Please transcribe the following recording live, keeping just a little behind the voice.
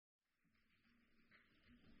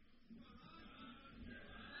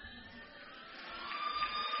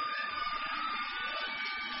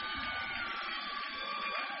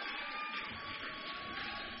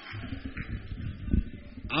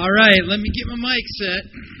All right, let me get my mic set.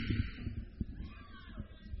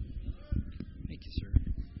 Thank you, sir.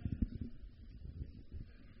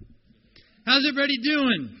 How's everybody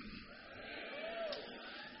doing?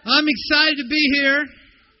 I'm excited to be here,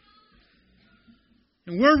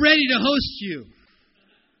 and we're ready to host you.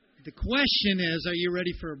 The question is, are you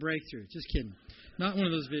ready for a breakthrough? Just kidding. Not one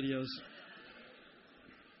of those videos.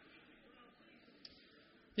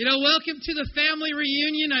 Welcome to the family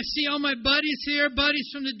reunion. I see all my buddies here, buddies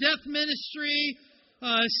from the Deaf Ministry,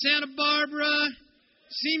 Santa Barbara,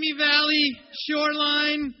 Simi Valley,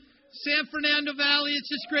 Shoreline, San Fernando Valley. It's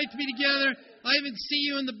just great to be together. I even see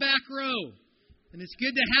you in the back row, and it's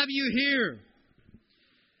good to have you here.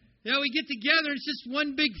 We get together. It's just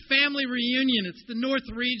one big family reunion. It's the North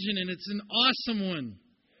Region, and it's an awesome one.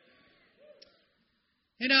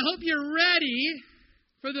 And I hope you're ready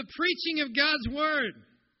for the preaching of God's Word.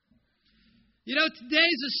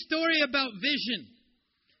 Today's a story about vision.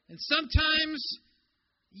 And sometimes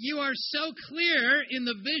you are so clear in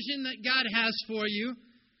the vision that God has for you.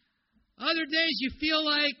 Other days you feel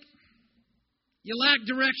like you lack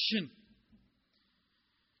direction.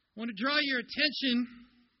 I want to draw your attention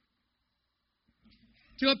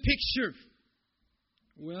to a picture.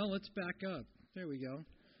 Well, let's back up. There we go.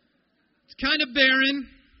 It's kind of barren.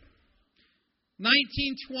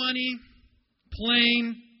 1920,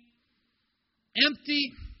 plain.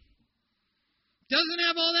 Empty. Doesn't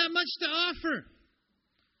have all that much to offer.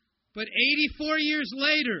 But 84 years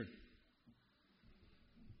later,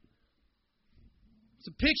 it's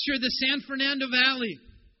a picture of the San Fernando Valley.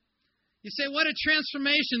 You say, what a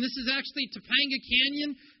transformation. This is actually Topanga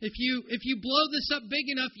Canyon. If you blow this up big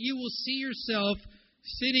enough, you will see yourself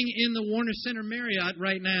sitting in the Warner Center Marriott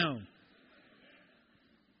right now.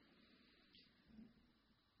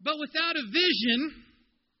 But without a vision,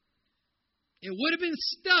 it would have been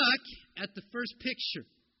stuck at the first picture.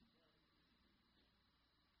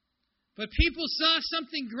 But people saw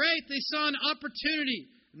something great. They saw an opportunity.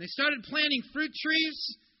 And they started planting fruit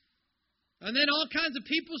trees. And then all kinds of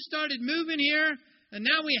people started moving here. And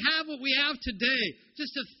now we have what we have today.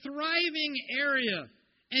 Just a thriving area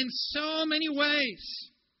in so many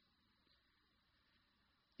ways.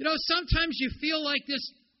 Sometimes you feel like this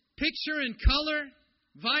picture in color,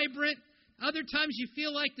 vibrant. Other times you feel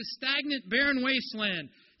like the stagnant, barren wasteland.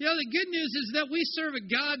 The good news is that we serve a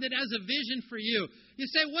God that has a vision for you. You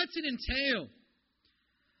say, what's it entail?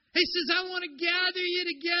 He says, I want to gather you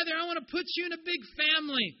together. I want to put you in a big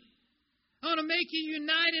family. I want to make you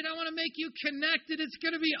united. I want to make you connected. It's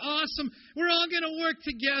going to be awesome. We're all going to work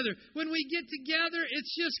together. When we get together,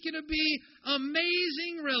 it's just going to be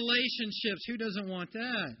amazing relationships. Who doesn't want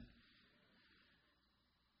that?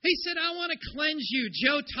 He said, I want to cleanse you.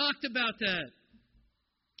 Joe talked about that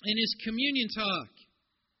in his communion talk.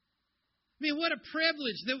 What a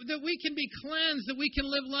privilege that we can be cleansed, that we can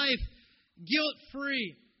live life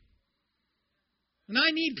guilt-free. And I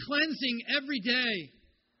need cleansing every day,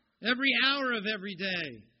 every hour of every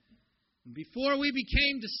day. And before we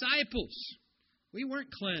became disciples, we weren't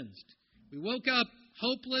cleansed. We woke up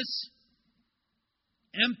hopeless,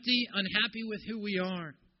 empty, unhappy with who we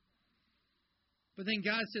are. But then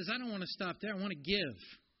God says, I don't want to stop there. I want to give.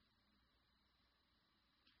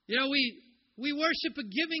 We worship a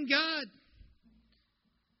giving God.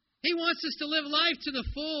 He wants us to live life to the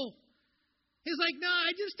full. He's like, no,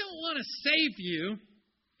 I just don't want to save you.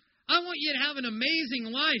 I want you to have an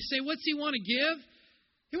amazing life. Say, what's He want to give?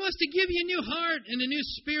 He wants to give you a new heart and a new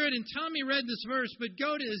spirit. And Tommy read this verse, but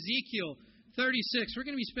go to Ezekiel 36. We're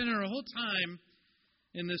going to be spending our whole time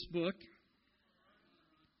in this book.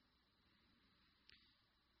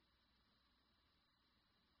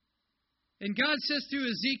 And God says through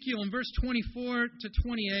Ezekiel in verse 24 to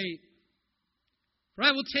 28, for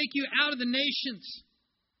I will take you out of the nations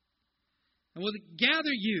and will gather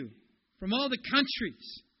you from all the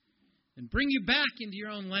countries and bring you back into your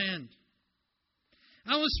own land.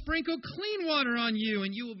 I will sprinkle clean water on you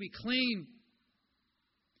and you will be clean.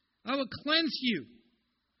 I will cleanse you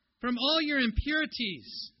from all your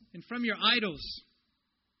impurities and from your idols.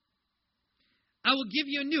 I will give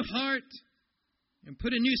you a new heart and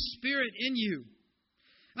put a new spirit in you.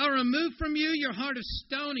 I'll remove from you your heart of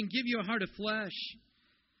stone and give you a heart of flesh.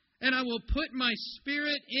 And I will put my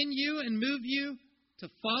spirit in you and move you to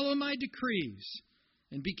follow my decrees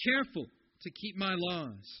and be careful to keep my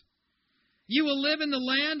laws. You will live in the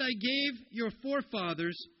land I gave your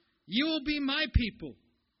forefathers. You will be my people,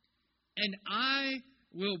 and I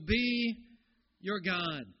will be your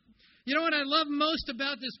God. What I love most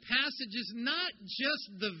about this passage is not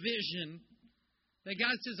just the vision that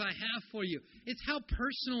God says, I have for you. It's how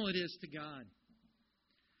personal it is to God.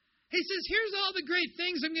 He says, here's all the great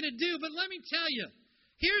things I'm going to do, but let me tell you,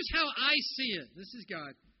 here's how I see it. This is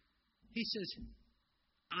God. He says,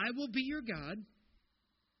 I will be your God,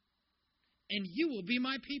 and you will be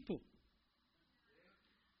my people.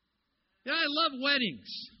 Yeah, I love weddings.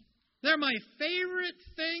 They're my favorite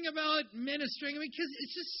thing about ministering because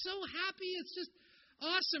it's just so happy. It's just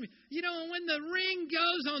awesome. You know, when the ring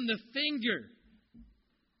goes on the finger,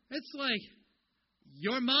 it's like,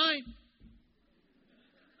 you're mine.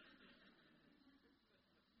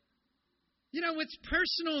 You know, it's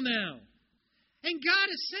personal now. And God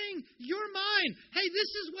is saying, you're mine. Hey,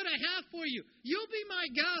 this is what I have for you. You'll be my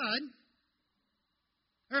God.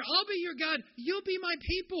 Or I'll be your God. You'll be my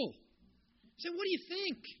people. So what do you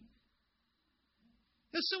think?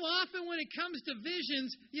 So often when it comes to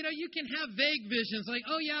visions, you know, you can have vague visions like,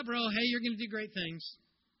 oh yeah, bro, hey, you're going to do great things.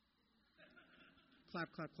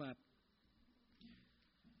 Clap, clap, clap.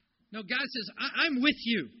 No, God says, I'm with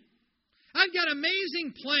you. I've got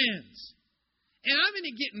amazing plans. And I'm going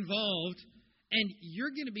to get involved. And you're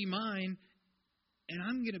going to be mine. And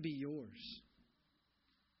I'm going to be yours.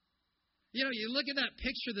 You know, you look at that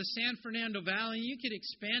picture of the San Fernando Valley, and you could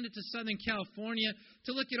expand it to Southern California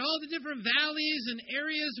to look at all the different valleys and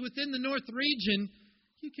areas within the North region.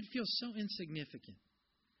 You could feel so insignificant.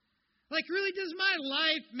 Like, really, does my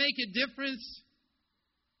life make a difference?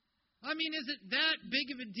 I mean, is it that big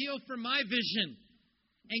of a deal for my vision?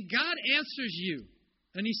 And God answers you.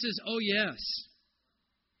 And He says, oh, yes.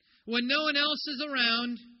 When no one else is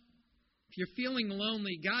around, if you're feeling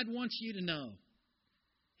lonely, God wants you to know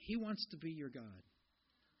He wants to be your God.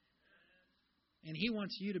 And He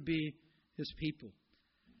wants you to be His people.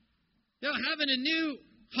 You know, having a new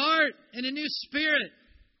heart and a new spirit,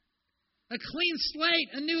 a clean slate,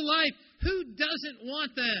 a new life. Who doesn't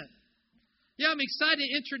want that? Yeah, I'm excited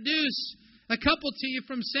to introduce a couple to you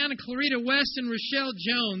from Santa Clarita West and Rochelle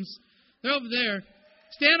Jones. They're over there.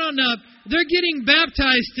 Stand on up. They're getting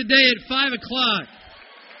baptized today at 5 o'clock.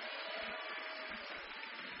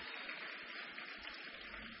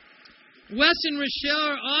 Wes and Rochelle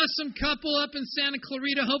are an awesome couple up in Santa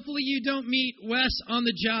Clarita. Hopefully you don't meet Wes on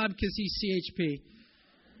the job because he's CHP.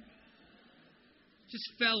 Just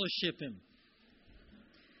fellowship him.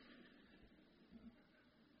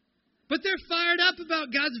 But they're fired up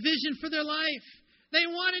about God's vision for their life. They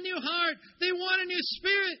want a new heart. They want a new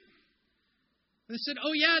spirit. They said,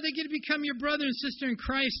 oh yeah, they get to become your brother and sister in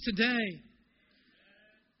Christ today.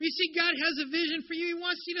 You see, God has a vision for you. He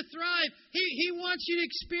wants you to thrive. He wants you to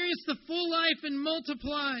experience the full life and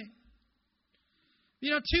multiply. You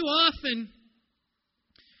know, too often,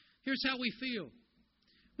 here's how we feel.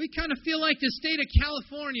 We kind of feel like the state of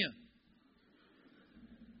California.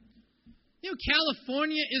 You know,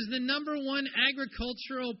 California is the number one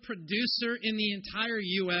agricultural producer in the entire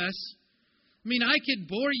U.S. I mean, I could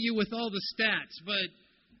bore you with all the stats, but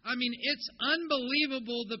I mean, it's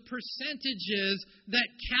unbelievable the percentages that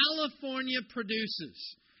California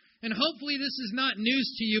produces. And hopefully this is not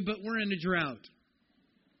news to you, but we're in a drought.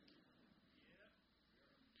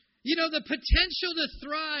 You know, the potential to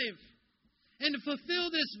thrive and to fulfill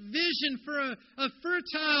this vision for a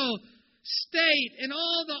fertile state and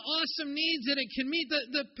all the awesome needs that it can meet,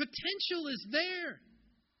 the potential is there.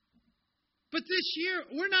 But this year,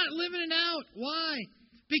 we're not living it out. Why?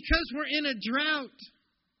 Because we're in a drought.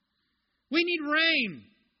 We need rain.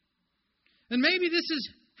 And maybe this is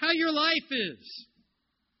how your life is.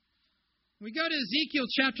 We go to Ezekiel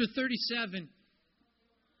chapter 37,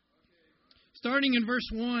 starting in verse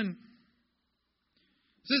 1.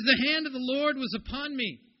 It says, the hand of the Lord was upon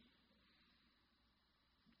me,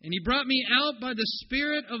 and He brought me out by the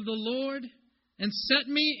Spirit of the Lord and set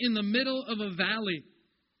me in the middle of a valley.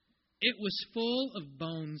 It was full of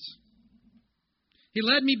bones. He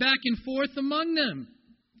led me back and forth among them.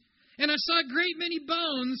 And I saw a great many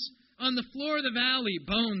bones on the floor of the valley,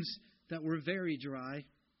 bones that were very dry.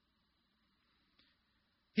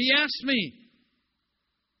 He asked me,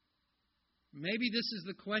 maybe this is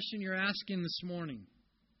the question you're asking this morning.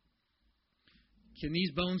 Can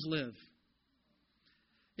these bones live?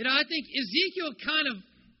 You know, I think Ezekiel kind of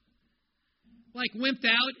like wimped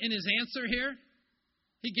out in his answer here.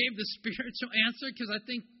 He gave the spiritual answer because I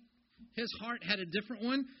think his heart had a different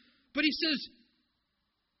one. But he says,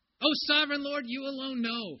 oh, sovereign Lord, you alone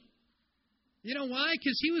know. You know why?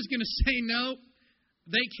 Because he was going to say, no,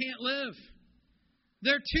 they can't live.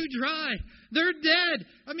 They're too dry. They're dead.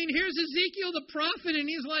 I mean, here's Ezekiel the prophet, and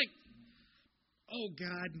he's like, oh,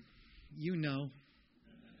 God, you know.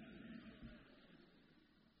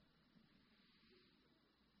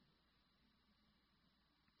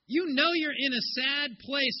 You know you're in a sad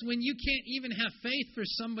place when you can't even have faith for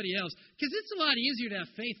somebody else. Because it's a lot easier to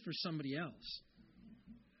have faith for somebody else.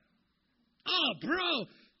 Oh, bro,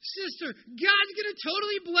 sister, God's going to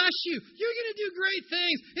totally bless you. You're going to do great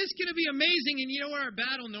things. It's going to be amazing. And you know where our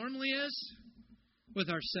battle normally is?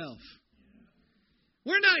 With ourselves.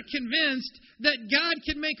 We're not convinced that God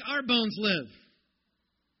can make our bones live.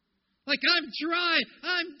 Like, I'm dry,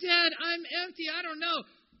 I'm dead, I'm empty, I don't know.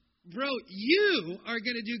 Bro, you are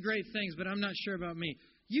going to do great things, but I'm not sure about me.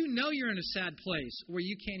 You know you're in a sad place where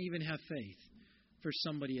you can't even have faith for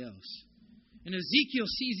somebody else. And Ezekiel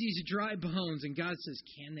sees these dry bones, and God says,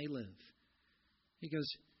 can they live? He goes,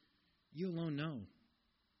 you alone know.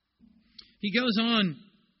 He goes on.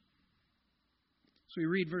 So we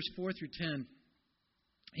read verse 4 through 10.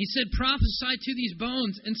 He said, prophesy to these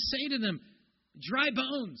bones and say to them, dry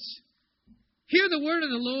bones, hear the word of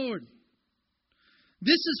the Lord.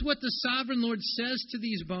 This is what the sovereign Lord says to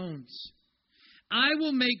these bones. I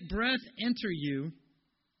will make breath enter you,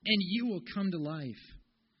 and you will come to life.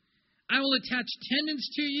 I will attach tendons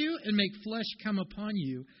to you and make flesh come upon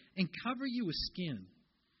you and cover you with skin.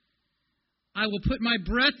 I will put my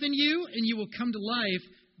breath in you, and you will come to life.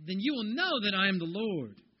 Then you will know that I am the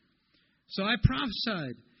Lord. So I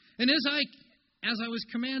prophesied. And as I was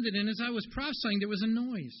commanded, and as I was prophesying, there was a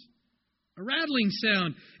noise. A rattling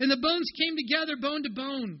sound, and the bones came together, bone to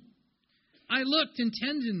bone. I looked, and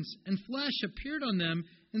tendons and flesh appeared on them,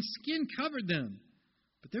 and skin covered them,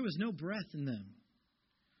 but there was no breath in them.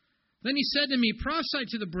 Then he said to me, prophesy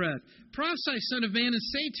to the breath, prophesy, son of man, and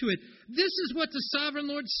say to it, this is what the sovereign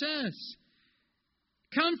Lord says.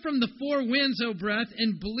 Come from the four winds, O breath,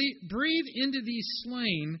 and breathe into these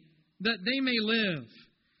slain, that they may live.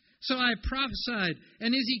 So I prophesied,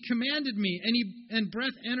 and as he commanded me, and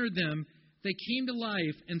breath entered them, they came to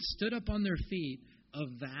life and stood up on their feet, a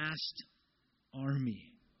vast army.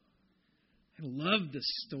 I love this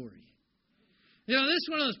story. You know, this is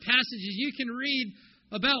one of those passages you can read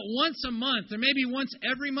about once a month, or maybe once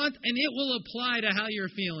every month, and it will apply to how you're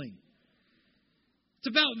feeling. It's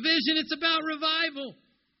about vision. It's about revival.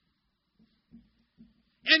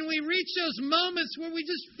 And we reach those moments where we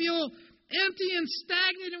just feel empty and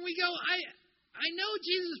stagnant, and we go, I know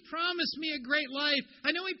Jesus promised me a great life.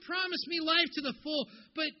 I know He promised me life to the full,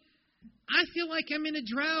 but I feel like I'm in a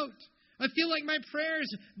drought. I feel like my prayers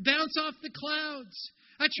bounce off the clouds.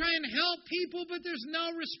 I try and help people, but there's no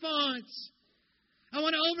response. I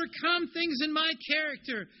want to overcome things in my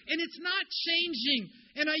character, and it's not changing.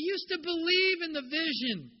 And I used to believe in the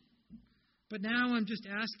vision, but now I'm just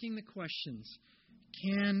asking the questions.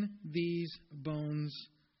 Can these bones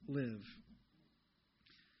live?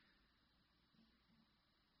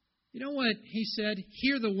 You know what he said?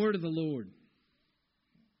 Hear the word of the Lord.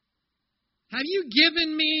 Have you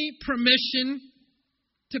given me permission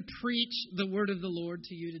to preach the word of the Lord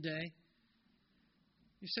to you today?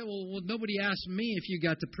 You say, well, nobody asked me if you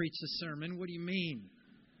got to preach the sermon. What do you mean?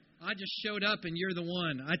 I just showed up and you're the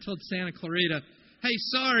one. I told Santa Clarita, hey,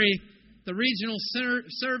 sorry, the regional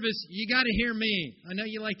service, you got to hear me. I know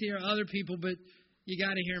you like to hear other people, but you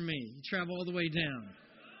got to hear me. You travel all the way down.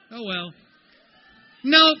 Oh, well.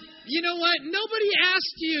 No, you know what? Nobody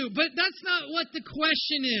asked you, but that's not what the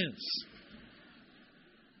question is.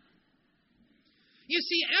 You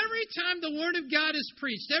see, every time the Word of God is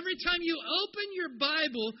preached, every time you open your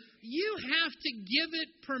Bible, you have to give it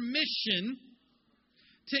permission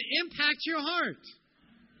to impact your heart.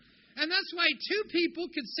 And that's why two people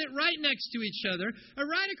could sit right next to each other, or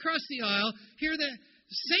right across the aisle, hear the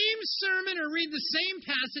same sermon or read the same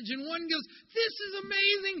passage, and one goes, this is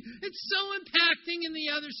amazing, it's so impacting, and the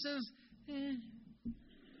other says,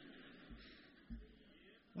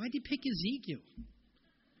 Why'd you pick Ezekiel?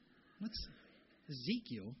 What's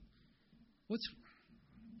Ezekiel?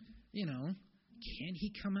 Can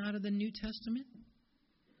he come out of the New Testament?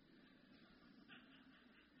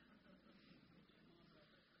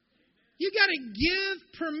 You got to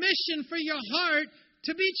give permission for your heart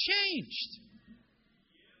to be changed.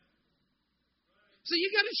 So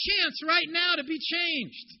you got a chance right now to be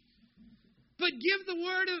changed. But give the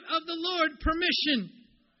word of the Lord permission.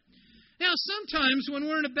 Now, sometimes when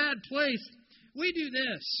we're in a bad place, we do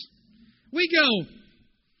this. We go,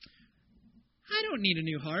 I don't need a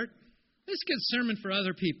new heart. This is a good sermon for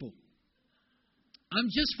other people. I'm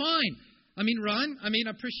just fine. Ron, I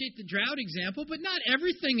appreciate the drought example, but not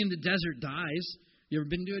everything in the desert dies. You ever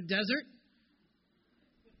been to a desert?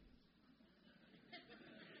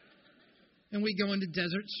 And we go into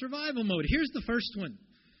desert survival mode. Here's the first one.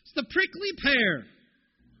 It's the prickly pear.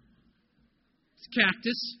 It's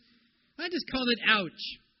cactus. I just called it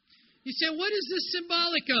ouch. You say, what is this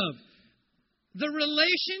symbolic of? the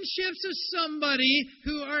relationships of somebody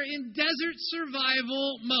who are in desert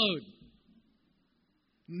survival mode.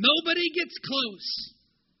 Nobody gets close.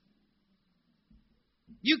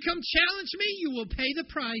 You come challenge me, you will pay the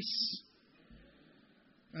price.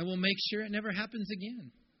 I will make sure it never happens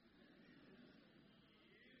again.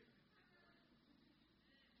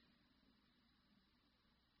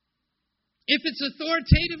 If it's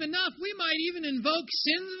authoritative enough, we might even invoke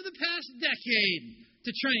sins of the past decade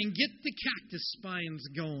to try and get the cactus spines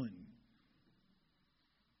going.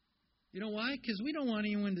 You know why? Because we don't want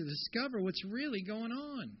anyone to discover what's really going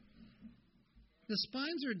on. The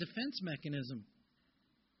spines are a defense mechanism.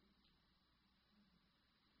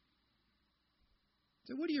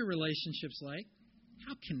 So what are your relationships like?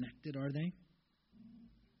 How connected are they?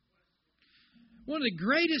 One of the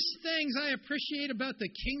greatest things I appreciate about the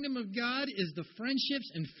kingdom of God is the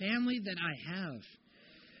friendships and family that I have.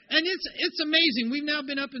 And it's amazing. We've now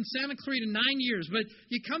been up in Santa Clarita 9 years, but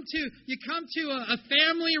you come to a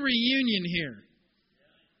family reunion here.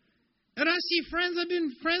 And I see friends I've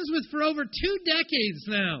been friends with for over 2 decades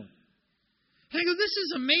now. And I go, this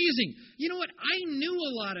is amazing. You know what? I knew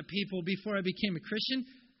a lot of people before I became a Christian,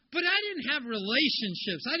 but I didn't have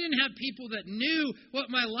relationships. I didn't have people that knew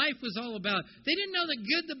what my life was all about. They didn't know the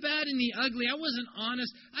good, the bad, and the ugly. I wasn't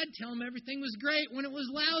honest. I'd tell them everything was great when it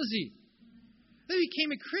was lousy. I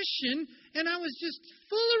became a Christian, and I was just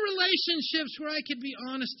full of relationships where I could be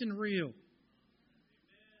honest and real.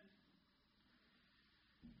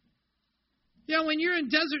 Yeah, when you're in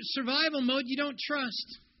desert survival mode, you don't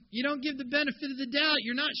trust. You don't give the benefit of the doubt.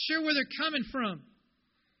 You're not sure where they're coming from.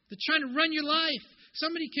 They're trying to run your life.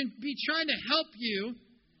 Somebody can be trying to help you,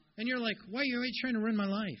 and you're like, why are you trying to run my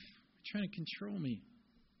life? You're trying to control me.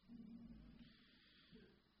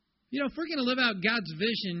 You know, if we're going to live out God's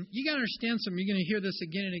vision, you got to understand something. You're going to hear this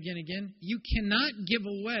again and again and again. You cannot give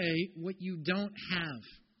away what you don't have.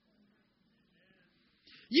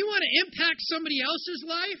 You want to impact somebody else's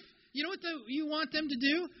life? You know what you want them to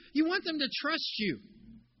do? You want them to trust you.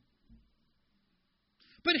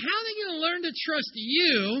 But how are they going to learn to trust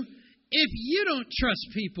you if you don't trust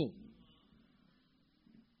people?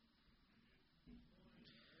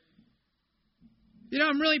 You know,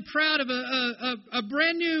 I'm really proud of a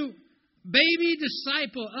brand new baby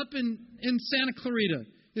disciple up in Santa Clarita.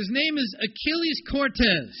 His name is Achilles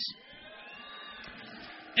Cortez.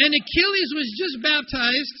 And Achilles was just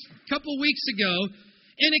baptized a couple weeks ago.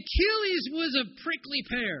 And Achilles was a prickly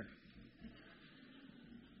pear.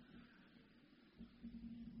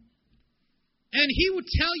 And he will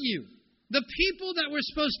tell you, the people that were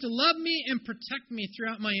supposed to love me and protect me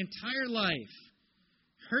throughout my entire life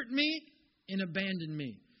hurt me and abandoned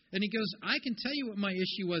me. And he goes, I can tell you what my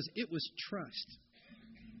issue was. It was trust.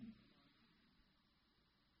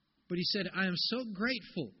 But he said, I am so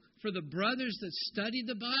grateful for the brothers that studied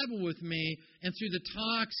the Bible with me, and through the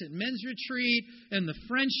talks at men's retreat and the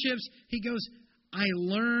friendships, he goes, I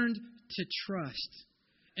learned to trust.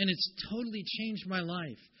 And it's totally changed my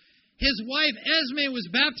life. His wife, Esme, was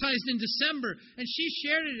baptized in December, and she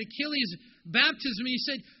shared at Achilles' baptism. He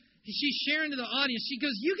said, she's sharing to the audience. She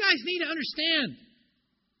goes, you guys need to understand,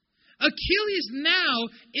 Achilles now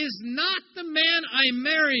is not the man I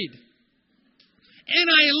married. And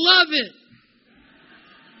I love it.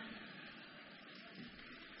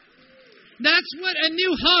 That's what a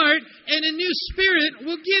new heart and a new spirit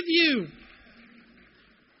will give you.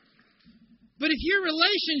 But if your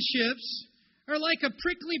relationships are like a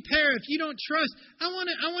prickly pear, if you don't trust, I want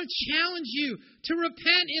to challenge you to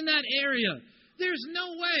repent in that area. There's no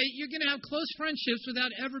way you're going to have close friendships without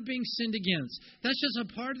ever being sinned against. That's just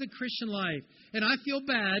a part of the Christian life. And I feel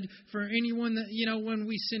bad for anyone that, when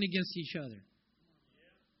we sin against each other.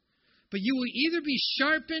 But you will either be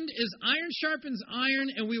sharpened as iron sharpens iron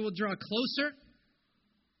and we will draw closer,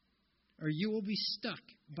 or you will be stuck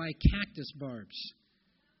by cactus barbs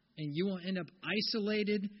and you will end up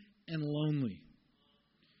isolated and lonely.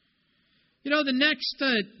 The next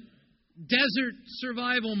desert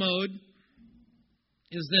survival mode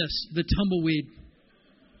is this, the tumbleweed.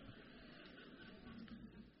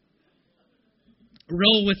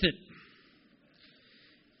 Roll with it.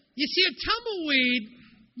 You see, a tumbleweed,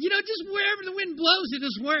 just wherever the wind blows it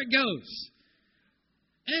is where it goes.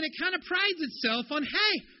 And it kind of prides itself on,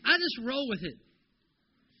 hey, I just roll with it.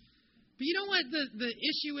 But you know what the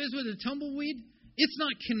issue is with a tumbleweed? It's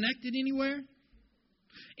not connected anywhere.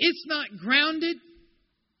 It's not grounded.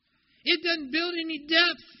 It doesn't build any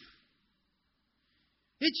depth.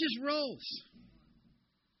 It just rolls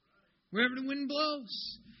wherever the wind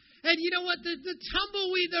blows. And you know what? The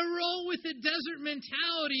tumbleweed, the roll with it desert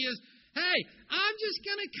mentality is, Hey, I'm just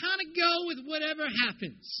going to kind of go with whatever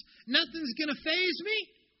happens. Nothing's going to faze me.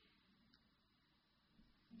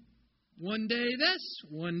 One day this,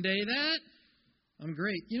 one day that. I'm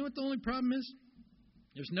great. You know what the only problem is?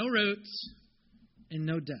 There's no roots and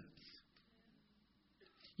no depth.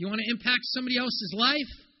 You want to impact somebody else's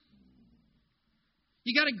life?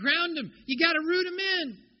 You got to ground them. You got to root them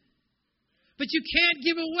in. But you can't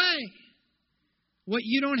give away what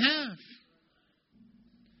you don't have.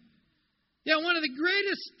 Yeah, one of the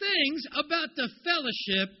greatest things about the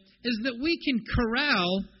fellowship is that we can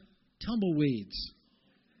corral tumbleweeds.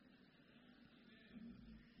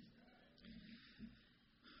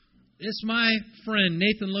 It's my friend,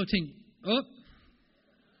 Nathan Loting. Oh,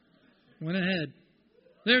 went ahead.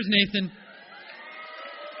 There's Nathan.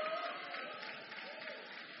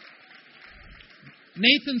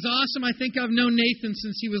 Nathan's awesome. I think I've known Nathan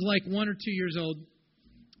since he was like 1 or 2 years old.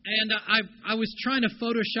 And I was trying to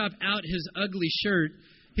Photoshop out his ugly shirt.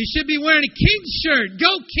 He should be wearing a Kings shirt.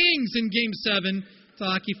 Go Kings in Game 7. It's a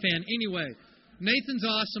hockey fan. Anyway, Nathan's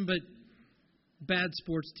awesome, but bad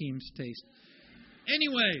sports teams taste.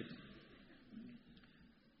 Anyway,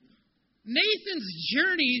 Nathan's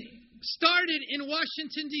journey started in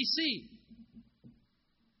Washington, D.C.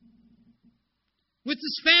 with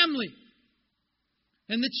his family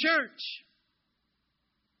and the church.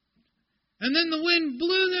 And then the wind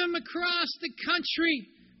blew them across the country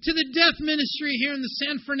to the deaf ministry here in the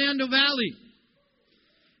San Fernando Valley.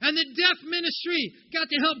 And the deaf ministry got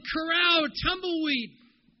to help corral tumbleweed.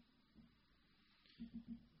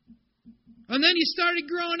 And then he started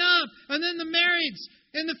growing up. And then the marrieds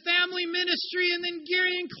and the family ministry. And then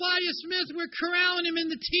Gary and Claudia Smith were corralling him in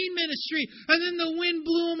the teen ministry. And then the wind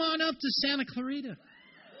blew him on up to Santa Clarita.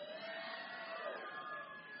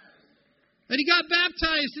 And he got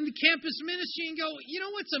baptized in the campus ministry and go, you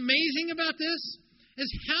know what's amazing about this?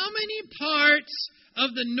 Is how many parts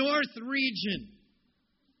of the North region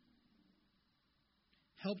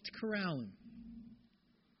helped corral him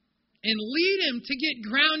and lead him to get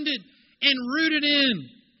grounded and rooted in.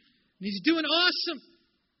 And he's doing awesome.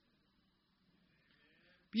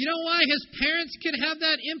 But you know why his parents could have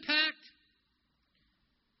that impact?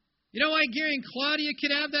 You know why Gary and Claudia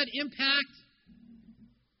could have that impact?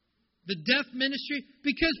 The deaf ministry?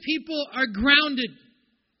 Because people are grounded.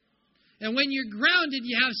 And when you're grounded,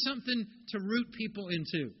 you have something to root people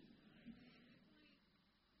into.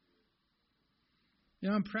 You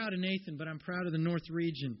know, I'm proud of Nathan, but I'm proud of the North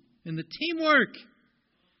region and the teamwork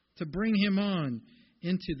to bring him on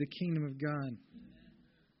into the kingdom of God.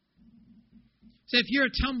 So if you're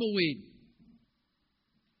a tumbleweed,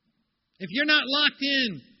 if you're not locked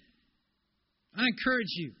in, I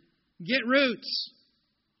encourage you, get roots.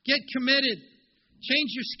 Get committed.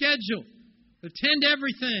 Change your schedule. Attend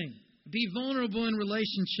everything. Be vulnerable in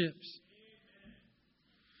relationships.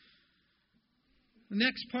 The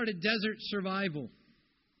next part of desert survival.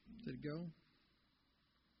 Did it go?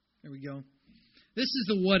 There we go. This is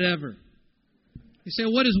the whatever. You say,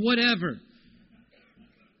 what is whatever?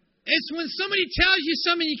 It's when somebody tells you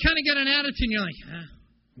something, you kind of get an attitude and you're like,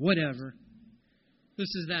 whatever.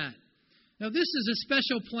 This is that. Now, this is a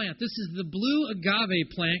special plant. This is the blue agave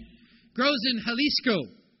plant. Grows in Jalisco,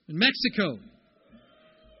 in Mexico.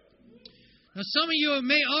 Now, some of you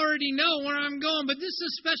may already know where I'm going, but this is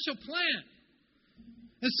a special plant.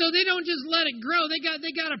 And so they don't just let it grow. They got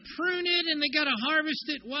to prune it and they got to harvest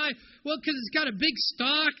it. Why? Well, because it's got a big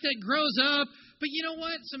stalk that grows up. But you know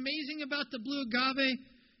what's amazing about the blue agave?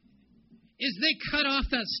 Is they cut off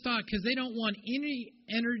that stalk because they don't want any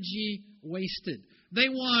energy wasted. They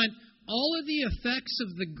want all of the effects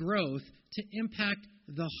of the growth to impact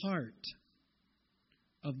the heart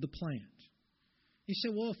of the plant. You say,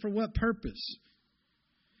 well, for what purpose?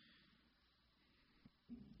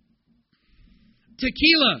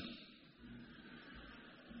 Tequila.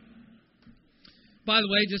 By the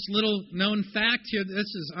way, just a little known fact here.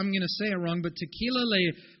 I'm going to say it wrong, but Tequila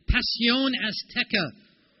La Pasión Azteca.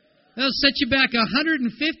 That'll set you back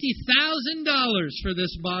 $150,000 for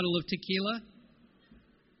this bottle of tequila.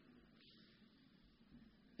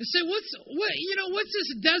 And say, what's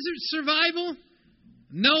this desert survival?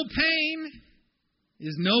 No pain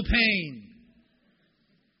is no pain.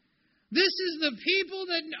 This is the people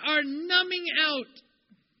that are numbing out.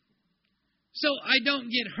 So I don't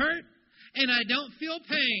get hurt and I don't feel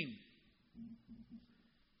pain.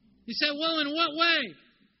 You say, well, in what way?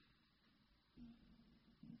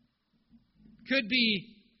 Could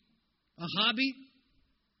be a hobby.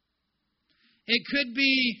 It could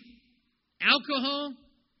be alcohol.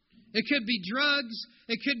 It could be drugs.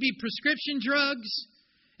 It could be prescription drugs.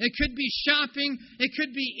 It could be shopping. It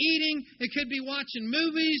could be eating. It could be watching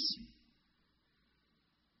movies.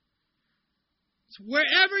 It's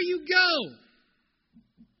wherever you go,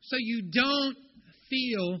 so you don't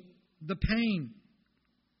feel the pain.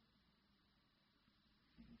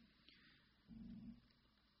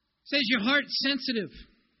 It says your heart's sensitive.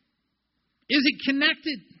 Is it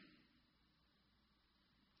connected?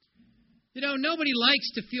 You know, nobody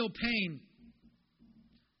likes to feel pain,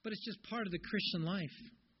 but it's just part of the Christian life.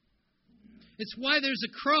 It's why there's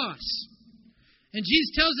a cross. And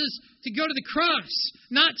Jesus tells us to go to the cross,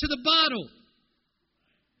 not to the bottle.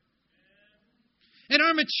 And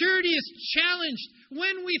our maturity is challenged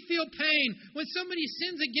when we feel pain, when somebody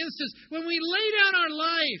sins against us, when we lay down our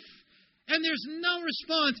life and there's no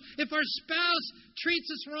response. If our spouse treats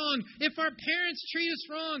us wrong, if our parents treat us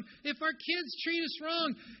wrong, if our kids treat us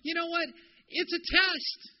wrong, you know what? It's a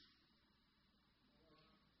test.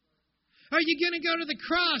 Are you going to go to the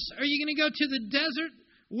cross? Are you going to go to the desert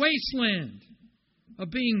wasteland of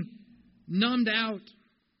being numbed out?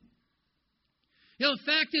 You know,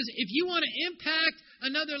 the fact is, if you want to impact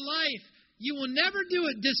another life, you will never do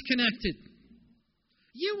it disconnected.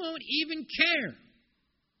 You won't even care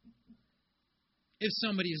if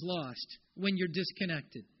somebody's lost when you're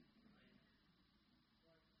disconnected.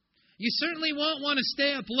 You certainly won't want to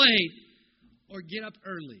stay up late or get up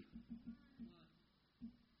early.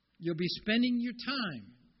 You'll be spending your time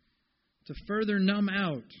to further numb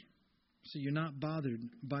out so you're not bothered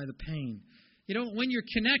by the pain. You know, when you're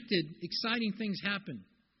connected, exciting things happen.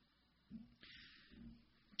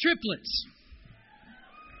 Triplets.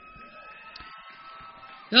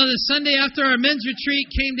 Now, the Sunday after our men's retreat,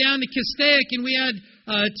 came down to Castaic, and we had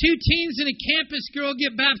 2 teens and a campus girl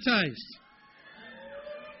get baptized.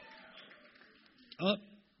 Oh,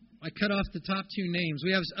 I cut off the top 2 names.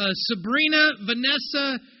 We have Sabrina,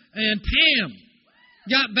 Vanessa, and Pam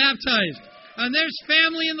got baptized. And there's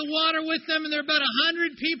family in the water with them, and there are about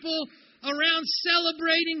 100 people around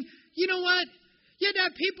celebrating. You know what? You had to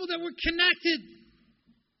have people that were connected.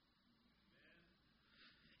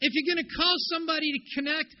 If you're going to call somebody to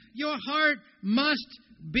connect, your heart must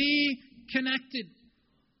be connected.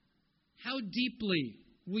 How deeply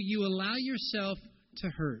will you allow yourself to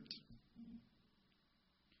hurt?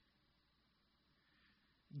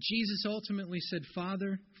 Jesus ultimately said,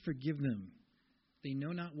 Father, forgive them. They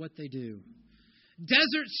know not what they do.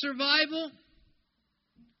 Desert survival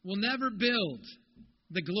will never build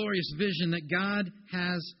the glorious vision that God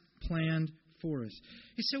has planned for us.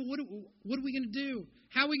 He said, what are we going to do?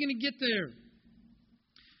 How are we going to get there?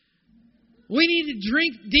 We need to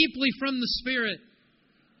drink deeply from the Spirit.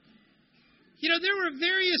 You know, there were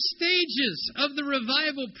various stages of the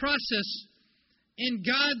revival process in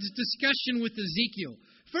God's discussion with Ezekiel.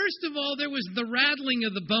 First of all, there was the rattling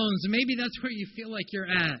of the bones, and maybe that's where you feel like you're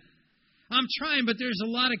at. I'm trying, but there's a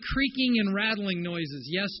lot of creaking and rattling noises.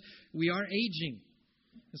 Yes, we are aging.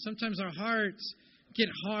 And sometimes our hearts get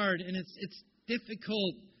hard, and it's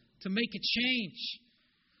difficult to make a change.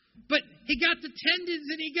 But he got the tendons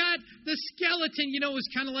and he got the skeleton. You know, it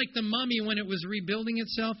was kind of like the mummy when it was rebuilding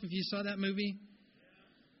itself, if you saw that movie.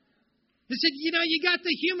 They said, you know, you got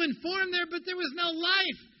the human form there, but there was no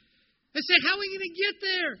life. They said, how are we going to get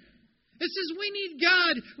there? It says we need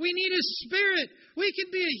God. We need His Spirit. We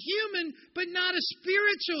can be a human, but not a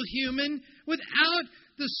spiritual human without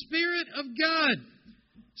the Spirit of God.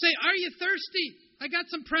 Say, are you thirsty? I got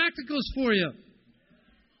some practicals for you.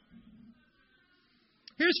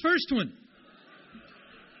 Here's first one.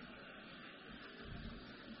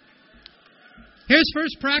 Here's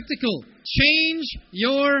first practical. Change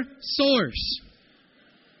your source.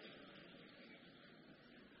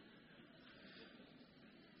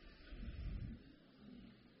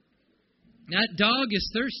 That dog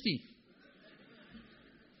is thirsty.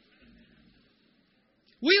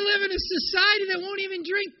 We live in a society that won't even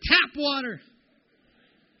drink tap water.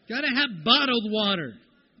 Got to have bottled water.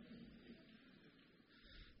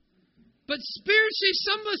 But spiritually,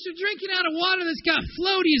 some of us are drinking out of water that's got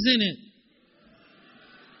floaties in it.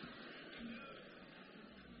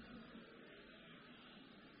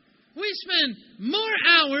 We spend more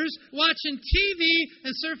hours watching TV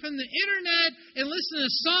and surfing the internet and listening to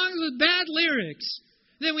songs with bad lyrics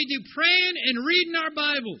than we do praying and reading our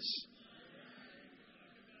Bibles.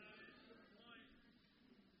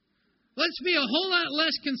 Let's be a whole lot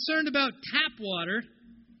less concerned about tap water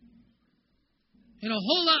and a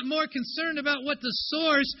whole lot more concerned about what the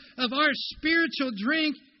source of our spiritual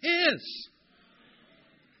drink is.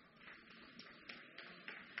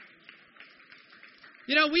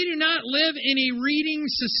 You know, we do not live in a reading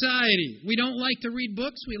society. We don't like to read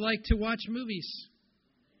books. We like to watch movies.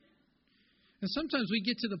 And sometimes we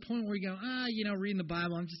get to the point where we go, reading the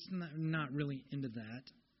Bible, I'm just not really into that.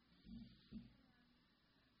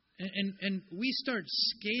 and we start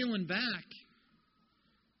scaling back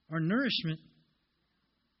our nourishment,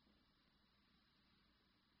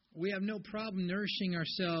 we have no problem nourishing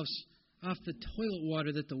ourselves off the toilet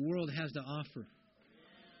water that the world has to offer.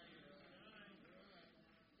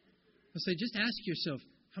 I say, just ask yourself,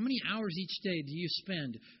 how many hours each day do you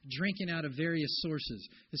spend drinking out of various sources?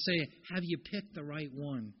 To say, have you picked the right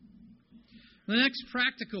one? The next,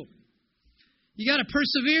 practical. You got to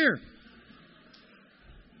persevere.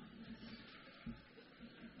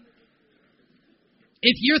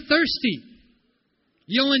 If you're thirsty,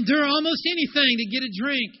 you'll endure almost anything to get a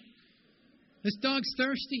drink. This dog's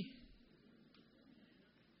thirsty.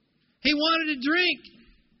 He wanted a drink.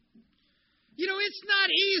 You know, it's not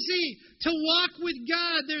easy to walk with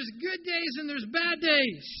God. There's good days and there's bad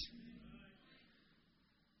days.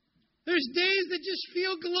 There's days that just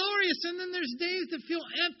feel glorious, and then there's days that feel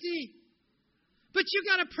empty. But you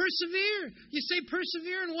got to persevere. You say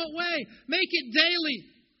persevere in what way? Make it daily.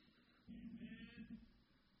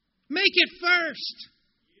 Make it first.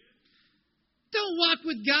 Don't walk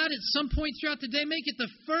with God at some point throughout the day. Make it the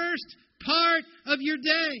first part of your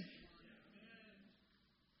day.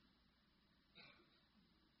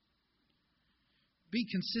 Be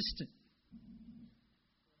consistent.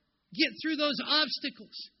 Get through those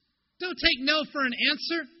obstacles. Don't take no for an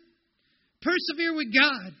answer. Persevere with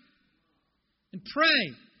God. And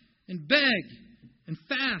pray and beg and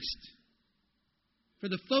fast for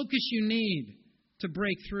the focus you need to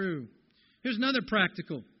break through. Here's another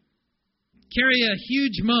practical. Carry a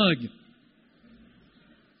huge mug.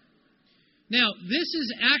 Now, this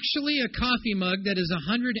is actually a coffee mug that is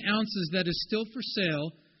 100 ounces that is still for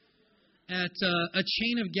sale at a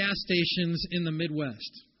chain of gas stations in the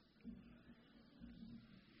Midwest.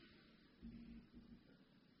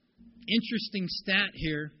 Interesting stat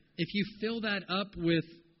here. If you fill that up with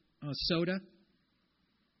soda,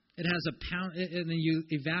 it has a pound, and then you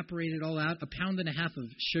evaporate it all out, 1.5 pounds of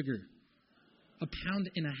sugar. 1.5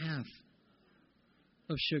 pounds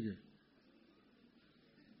of sugar.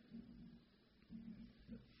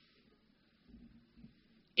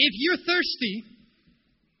 If you're thirsty,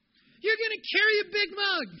 you're going to carry a big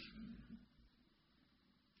mug.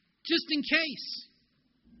 Just in case.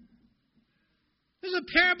 There's a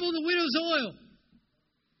parable of the widow's oil.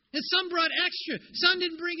 And some brought extra. Some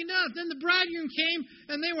didn't bring enough. Then the bridegroom came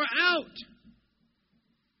and they were out.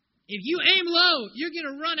 If you aim low, you're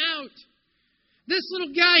going to run out. This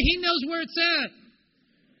little guy, he knows where it's at.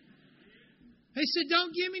 They said,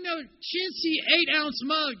 don't give me no chintzy 8-ounce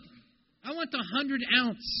mug. I want the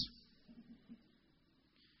 100-ounce.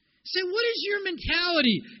 Say, what is your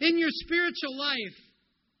mentality in your spiritual life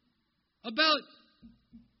about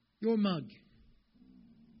your mug?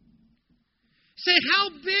 Say, how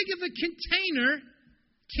big of a container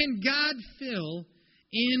can God fill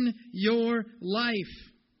in your life?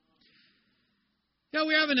 Yeah,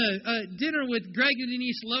 we're having a dinner with Greg and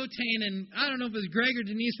Denise Lotane, and I don't know if it was Greg or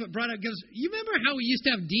Denise, but brought up, goes, you remember how we used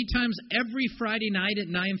to have D times every Friday night at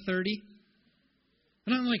 9:30?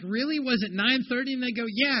 And I'm like, really? Was it 9:30? And they go,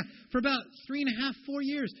 yeah, for about 3.5, 4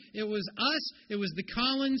 years. It was us, it was the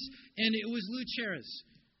Collins, and it was Luceras.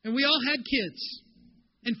 And we all had kids.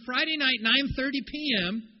 And Friday night, 9:30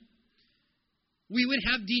 p.m., we would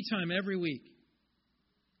have D time every week.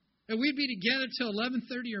 And we'd be together till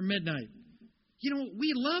 11:30 or midnight. You know,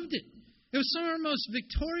 we loved it. It was some of our most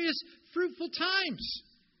victorious, fruitful times.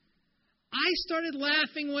 I started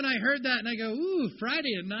laughing when I heard that, and I go, ooh,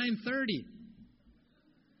 Friday at 9:30.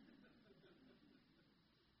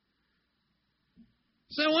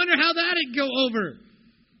 So I wonder how that'd go over.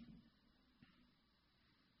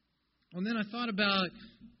 And then I thought about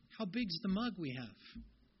how big's the mug we have.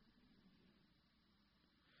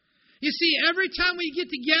 You see, every time we get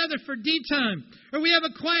together for D time, or we have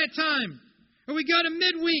a quiet time, or we go to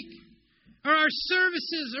midweek, or our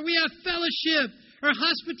services, or we have fellowship, or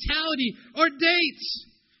hospitality, or dates,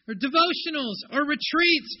 or devotionals, or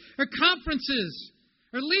retreats, or conferences,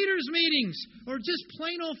 or leaders' meetings, or just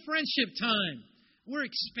plain old friendship time, we're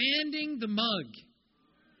expanding the mug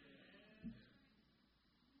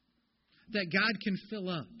that God can fill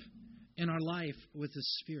up in our life with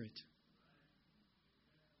His Spirit.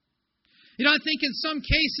 You know, I think in some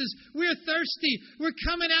cases we're thirsty. We're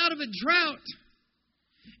coming out of a drought.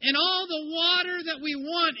 And all the water that we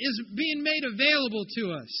want is being made available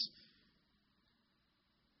to us.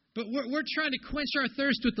 But we're trying to quench our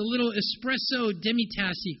thirst with a little espresso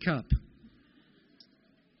demi-tasse cup.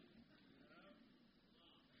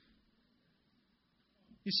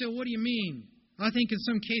 You say, well, what do you mean? I think in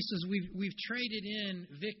some cases we've traded in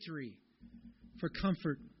victory for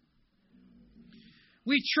comfort.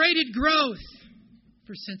 We've traded growth for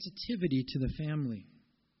hypersensitivity to the family.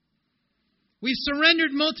 We've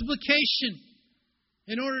surrendered multiplication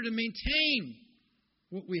in order to maintain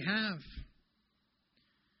what we have.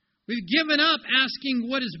 We've given up asking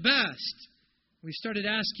what is best. We started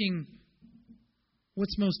asking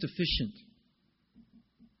what's most efficient.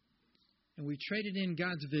 And we traded in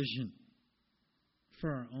God's vision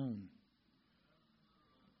for our own.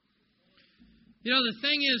 You know, the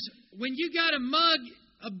thing is, when you got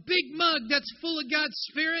a big mug that's full of God's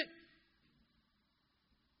Spirit,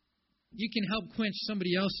 you can help quench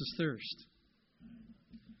somebody else's thirst.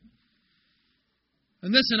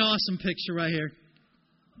 And this is an awesome picture right here.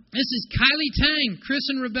 This is Kylie Tang, Chris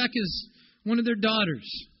and Rebecca's, one of their daughters.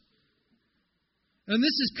 And this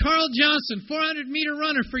is Carl Johnson, 400-meter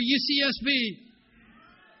runner for UCSB.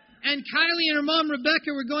 And Kylie and her mom,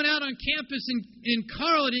 Rebecca, were going out on campus, and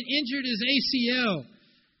Carl had injured his ACL.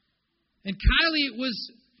 And Kylie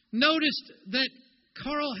was noticed that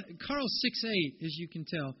Carl's 6'8", as you can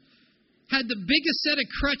tell, had the biggest set of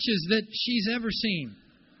crutches that she's ever seen.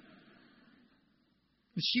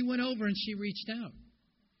 But she went over and she reached out.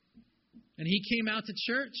 And he came out to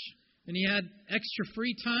church, and he had extra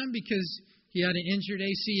free time because he had an injured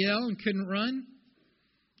ACL and couldn't run.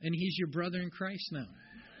 And he's your brother in Christ now.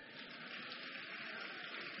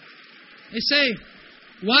 They say,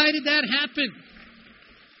 why did that happen?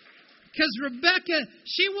 Because Rebecca,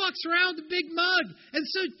 she walks around with a big mug. And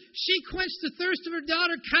so she quenched the thirst of her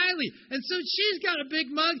daughter, Kylie. And so she's got a big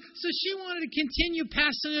mug, so she wanted to continue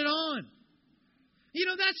passing it on. You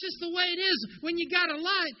know, that's just the way it is. When you got a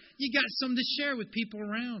lot, you got some to share with people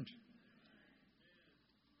around.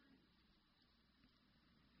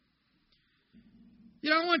 You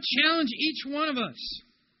know, I want to challenge each one of us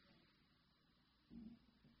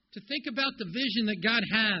to think about the vision that God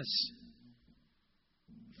has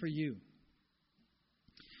for you.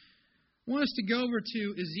 I want us to go over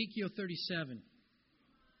to Ezekiel 37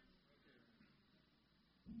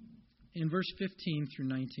 in verse 15 through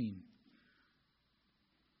 19.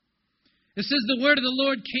 It says, the word of the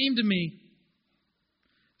Lord came to me,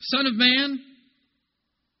 Son of man,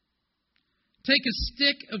 take a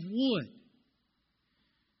stick of wood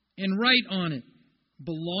and write on it,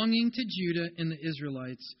 belonging to Judah and the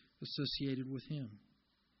Israelites associated with him.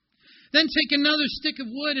 Then take another stick of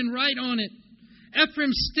wood and write on it,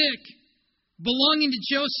 Ephraim's stick, belonging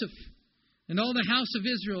to Joseph and all the house of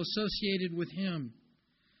Israel associated with him.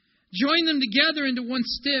 Join them together into one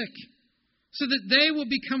stick, so that they will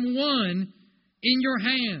become one in your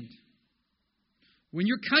hand. When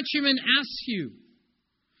your countrymen ask you,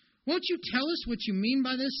 won't you tell us what you mean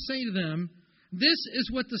by this? Say to them, this is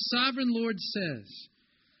what the sovereign Lord says.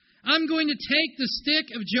 I'm going to take the stick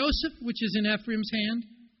of Joseph, which is in Ephraim's hand,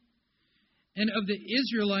 and of the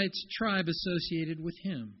Israelites' tribe associated with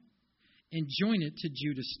him, and join it to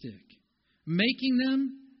Judah's stick, making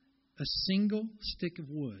them a single stick of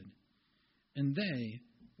wood, and they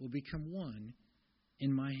will become one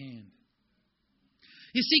in my hand.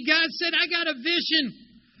 You see, God said, I got a vision.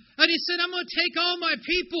 And he said, I'm going to take all my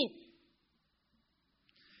people.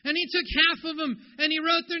 And he took half of them and he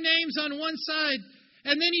wrote their names on one side.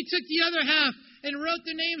 And then he took the other half and wrote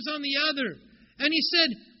their names on the other. And he said,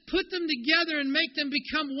 put them together and make them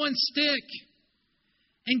become one stick.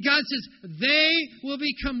 And God says, they will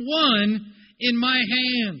become one in my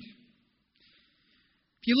hand.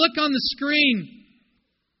 If you look on the screen,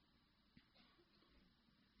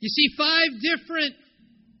 you see 5 different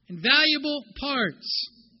and valuable parts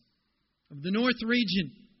of the North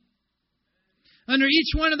region. Under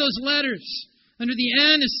each one of those letters, under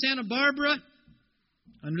the N is Santa Barbara.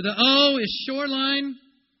 Under the O is Shoreline.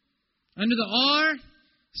 Under the R,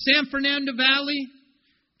 San Fernando Valley.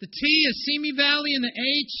 The T is Simi Valley, and the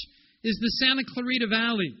H is the Santa Clarita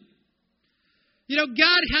Valley. You know,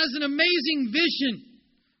 God has an amazing vision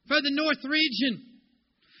for the North region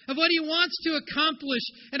of what he wants to accomplish.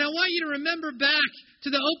 And I want you to remember back to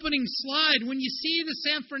the opening slide when you see the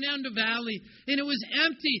San Fernando Valley, and it was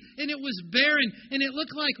empty, and it was barren, and it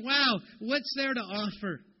looked like, wow, what's there to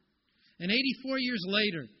offer? And 84 years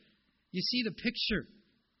later, you see the picture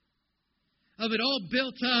of it all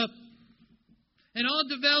built up and all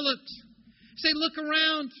developed. Say, look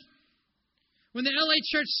around. When the LA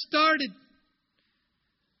church started,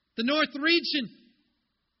 the North region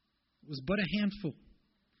was but a handful.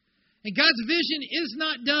 And God's vision is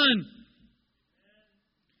not done.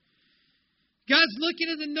 God's looking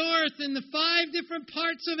at the north and the 5 different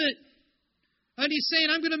parts of it. And he's saying,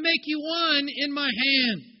 I'm going to make you one in my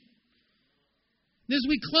hand. And as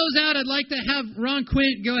we close out, I'd like to have Ron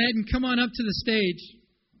Quint go ahead and come on up to the stage.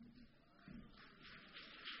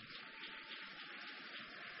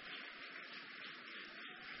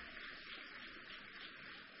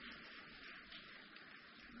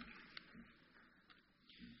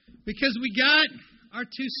 Because we got our 2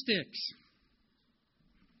 sticks.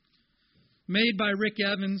 Made by Rick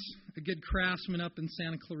Evans, a good craftsman up in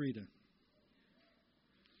Santa Clarita.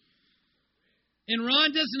 And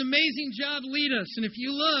Ron does an amazing job lead us. And if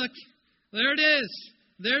you look, there it is.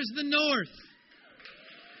 There's the north.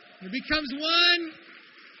 It becomes one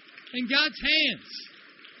in God's hands.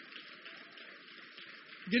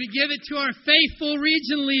 I'm going to give it to our faithful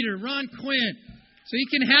region leader, Ron Quinn. So he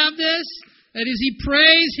can have this, and as he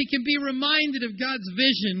prays, he can be reminded of God's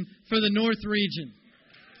vision for the North region.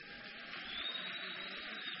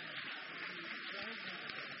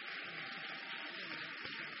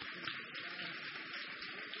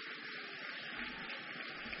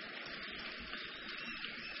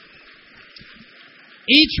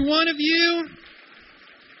 Each one of you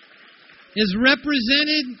is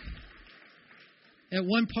represented at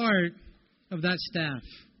one part of that staff.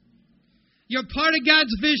 You're part of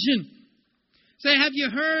God's vision. Say, have you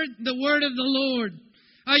heard the word of the Lord?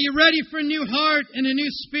 Are you ready for a new heart and a new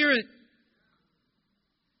spirit?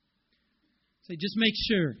 Say, just make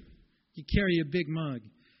sure you carry a big mug.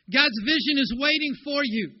 God's vision is waiting for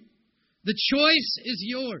you. The choice is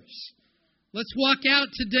yours. Let's walk out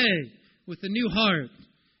today with a new heart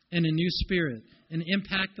and a new spirit and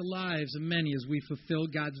impact the lives of many as we fulfill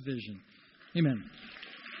God's vision. Amen.